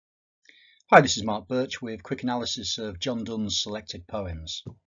Hi, this is Mark Birch with quick analysis of John Donne's selected poems.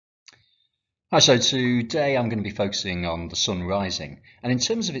 Hi, so today I'm going to be focusing on The Sun Rising, and in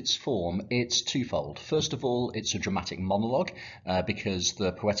terms of its form, it's twofold. First of all, it's a dramatic monologue because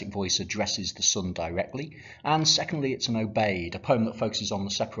the poetic voice addresses the sun directly, and secondly, it's an obede, a poem that focuses on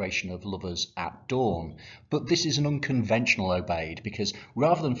the separation of lovers at dawn. But this is an unconventional obede because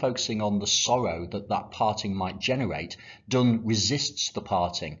rather than focusing on the sorrow that parting might generate, Donne resists the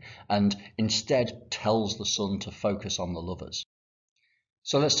parting and instead tells the sun to focus on the lovers.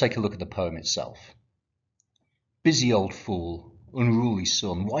 So let's take a look at the poem itself. Busy old fool, unruly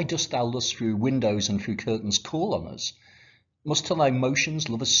sun, why dost thou thus through windows and through curtains call on us? Must to thy motions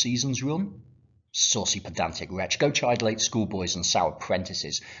lovers' seasons run? Saucy pedantic wretch, go chide late schoolboys and sour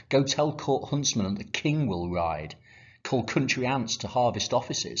prentices, go tell court huntsmen that the king will ride, call country ants to harvest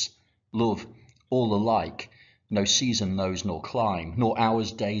offices. Love, all alike, no season knows nor clime, nor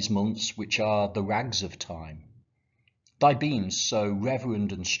hours, days, months, which are the rags of time. Thy beams so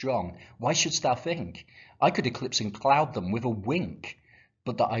reverend and strong, why shouldst thou think I could eclipse and cloud them with a wink,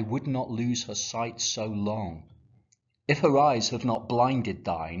 but that I would not lose her sight so long? If her eyes have not blinded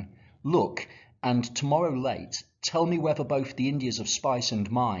thine, look, and tomorrow late tell me whether both the Indias of spice and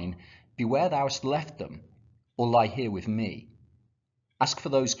mine be where thou hast left them, or lie here with me. Ask for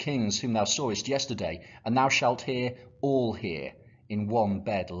those kings whom thou sawest yesterday, and thou shalt hear all here in one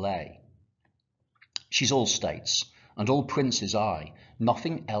bed lay. She's all states, and all princes I,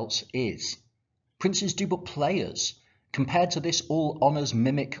 nothing else is. Princes do but play us. Compared to this, all honours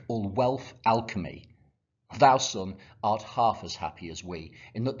mimic, all wealth alchemy. Thou, son, art half as happy as we,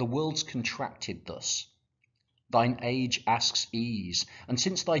 in that the world's contracted thus. Thine age asks ease, and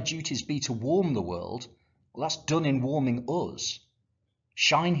since thy duties be to warm the world, well, that's done in warming us.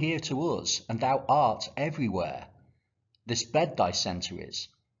 Shine here to us, and thou art everywhere. This bed thy centre is,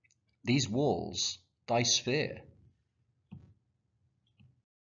 these walls thy sphere.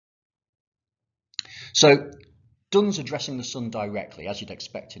 So Donne's addressing the sun directly, as you'd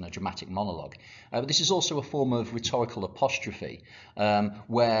expect in a dramatic monologue. But this is also a form of rhetorical apostrophe,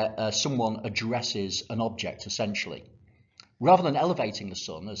 where someone addresses an object, essentially. Rather than elevating the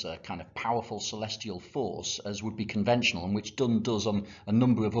sun as a kind of powerful celestial force, as would be conventional, and which Donne does on a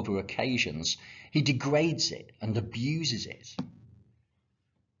number of other occasions, he degrades it and abuses it.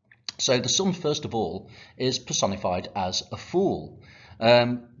 So the sun, first of all, is personified as a fool.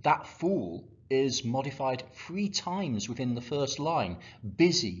 That fool is modified 3 times within the first line.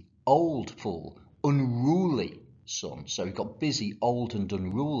 Busy, old fool, unruly sun. So we've got busy, old and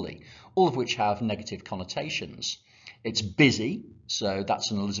unruly, all of which have negative connotations. It's busy, so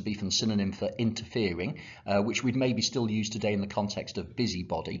that's an Elizabethan synonym for interfering, which we'd maybe still use today in the context of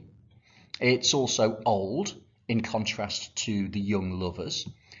busybody. It's also old, in contrast to the young lovers.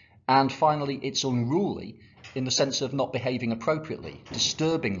 And finally, it's unruly, in the sense of not behaving appropriately,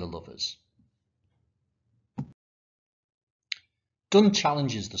 disturbing the lovers. Donne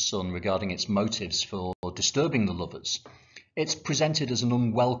challenges the sun regarding its motives for disturbing the lovers. It's presented as an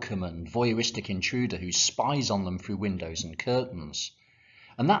unwelcome and voyeuristic intruder who spies on them through windows and curtains.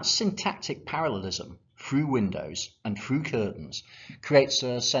 And that syntactic parallelism, through windows and through curtains, creates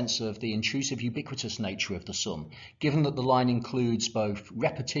a sense of the intrusive, ubiquitous nature of the sun, given that the line includes both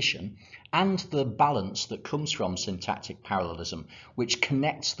repetition and the balance that comes from syntactic parallelism, which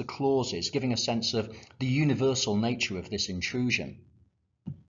connects the clauses, giving a sense of the universal nature of this intrusion.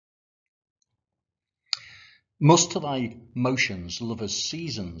 Must to thy motions lovers'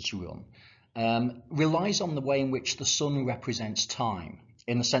 seasons run relies on the way in which the sun represents time,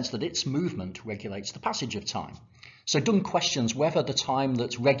 in the sense that its movement regulates the passage of time. So Donne questions whether the time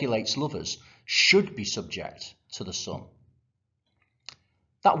that regulates lovers should be subject to the sun.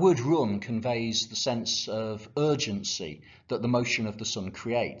 That word run conveys the sense of urgency that the motion of the sun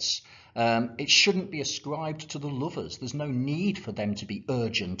creates. It shouldn't be ascribed to the lovers. There's no need for them to be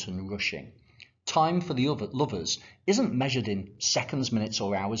urgent and rushing. Time for the lovers isn't measured in seconds, minutes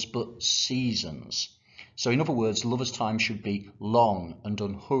or hours, but seasons. So in other words, lovers' time should be long and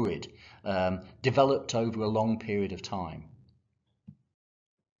unhurried, developed over a long period of time.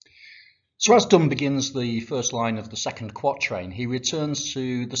 So as Donne begins the first line of the second quatrain, he returns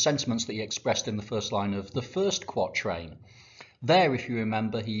to the sentiments that he expressed in the first line of the first quatrain. There, if you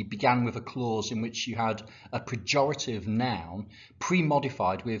remember, he began with a clause in which you had a pejorative noun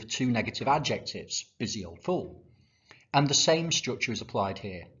pre-modified with 2 negative adjectives, busy old fool. And the same structure is applied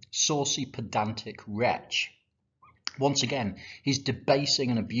here, saucy pedantic wretch. Once again, he's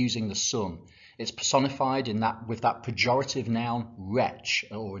debasing and abusing the sun. It's personified with that pejorative noun, wretch,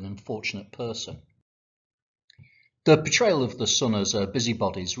 or an unfortunate person. The portrayal of the sun as a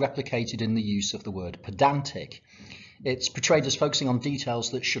busybody is replicated in the use of the word pedantic. It's portrayed as focusing on details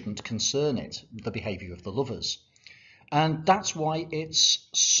that shouldn't concern it, the behaviour of the lovers. And that's why it's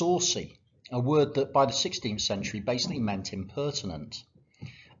saucy, a word that by the 16th century basically meant impertinent.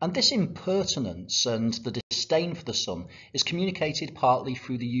 And this impertinence and the disdain for the sun is communicated partly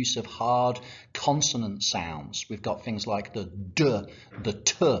through the use of hard consonant sounds. We've got things like the d, the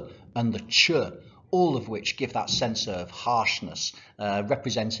t, and the ch, all of which give that sense of harshness,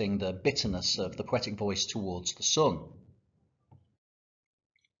 representing the bitterness of the poetic voice towards the sun.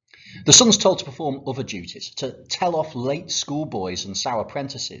 The sun's told to perform other duties, to tell off late schoolboys and sour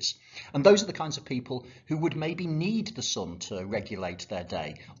apprentices, and those are the kinds of people who would maybe need the sun to regulate their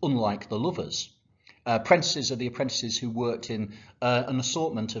day, unlike the lovers. Apprentices are the apprentices who worked in an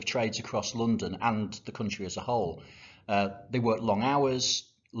assortment of trades across London and the country as a whole. They worked long hours,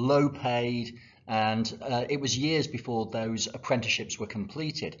 low paid, and it was years before those apprenticeships were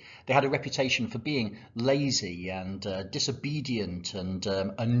completed. They had a reputation for being lazy and disobedient and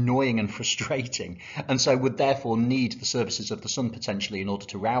annoying and frustrating, and so would therefore need the services of the sun potentially in order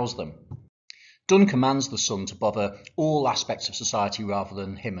to rouse them. Donne commands the sun to bother all aspects of society rather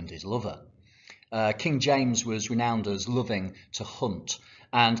than him and his lover. King James was renowned as loving to hunt,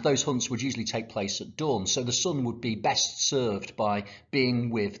 and those hunts would usually take place at dawn, so the sun would be best served by being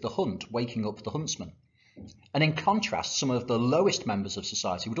with the hunt, waking up the huntsman. And in contrast, some of the lowest members of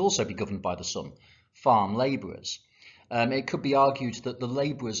society would also be governed by the sun, farm labourers. It could be argued that the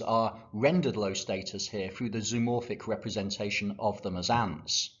labourers are rendered low status here through the zoomorphic representation of them as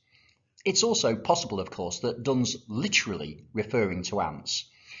ants. It's also possible, of course, that Donne's literally referring to ants.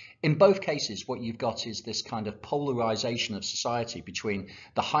 In both cases, what you've got is this kind of polarisation of society between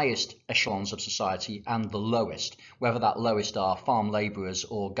the highest echelons of society and the lowest, whether that lowest are farm labourers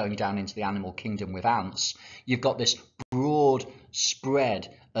or going down into the animal kingdom with ants. You've got this broad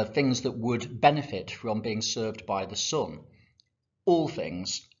spread of things that would benefit from being served by the sun, all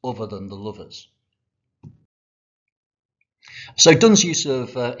things other than the lovers. So Donne's use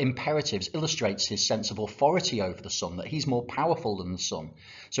of imperatives illustrates his sense of authority over the sun, that he's more powerful than the sun.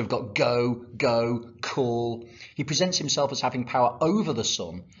 So we've got go, call. He presents himself as having power over the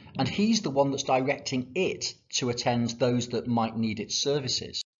sun, and he's the one that's directing it to attend those that might need its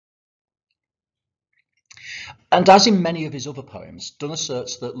services. And as in many of his other poems, Donne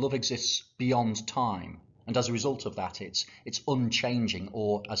asserts that love exists beyond time, and as a result of that it's unchanging,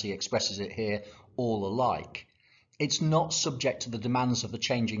 or as he expresses it here, all alike. It's not subject to the demands of the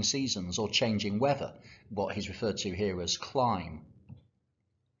changing seasons or changing weather, what he's referred to here as clime.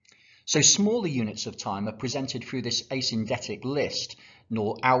 So smaller units of time are presented through this asyndetic list,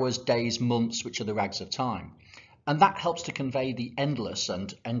 nor hours, days, months, which are the rags of time. And that helps to convey the endless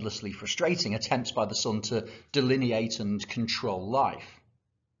and endlessly frustrating attempts by the sun to delineate and control life.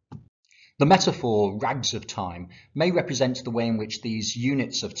 The metaphor rags of time may represent the way in which these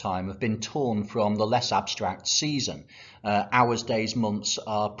units of time have been torn from the less abstract season. Hours, days, months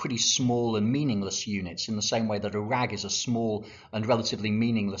are pretty small and meaningless units, in the same way that a rag is a small and relatively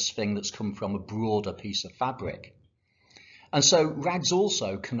meaningless thing that's come from a broader piece of fabric. And so rags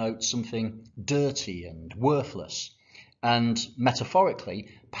also connote something dirty and worthless. And metaphorically,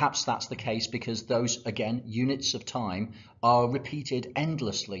 perhaps that's the case because those, again, units of time are repeated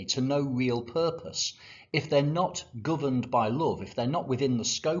endlessly to no real purpose. If they're not governed by love, if they're not within the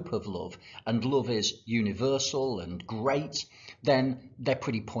scope of love, and love is universal and great, then they're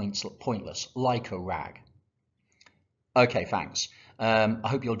pretty pointless, like a rag. Okay, thanks. I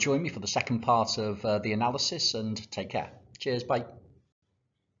hope you'll join me for the second part of the analysis, and take care. Cheers, bye.